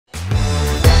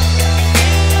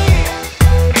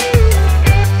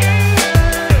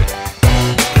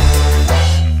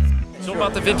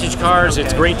the vintage cars.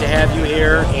 It's great to have you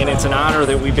here, and it's an honor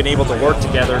that we've been able to work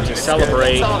together to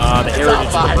celebrate the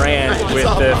heritage of the brand with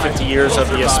the 50 years of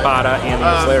the Espada and the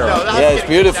Islero. Yeah, it's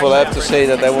beautiful. I have to say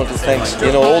that I want to thank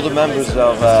all the members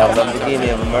of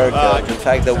Lamborghini of America. The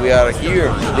fact that we are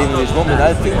here living this moment.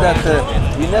 I think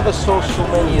that we never saw so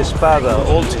many Espada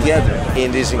all together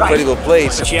in this incredible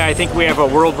place. Yeah, I think we have a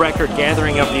world record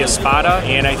gathering of the Espada,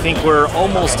 and I think we're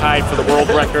almost tied for the world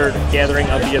record gathering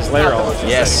of the Islero.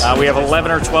 Yes. We have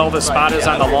 11 or 12 Espadas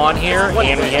on the lawn here,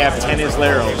 and we have 10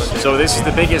 Isleros. So this is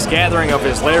the biggest gathering of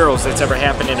Isleros that's ever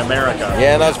happened in America.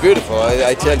 Yeah, that's beautiful.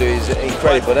 I tell you, it's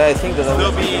incredible. I think that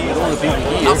I'm with all the people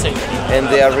here, and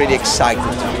they are really excited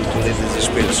to live this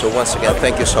experience. So once again,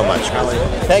 thank you so much.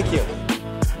 Thank you.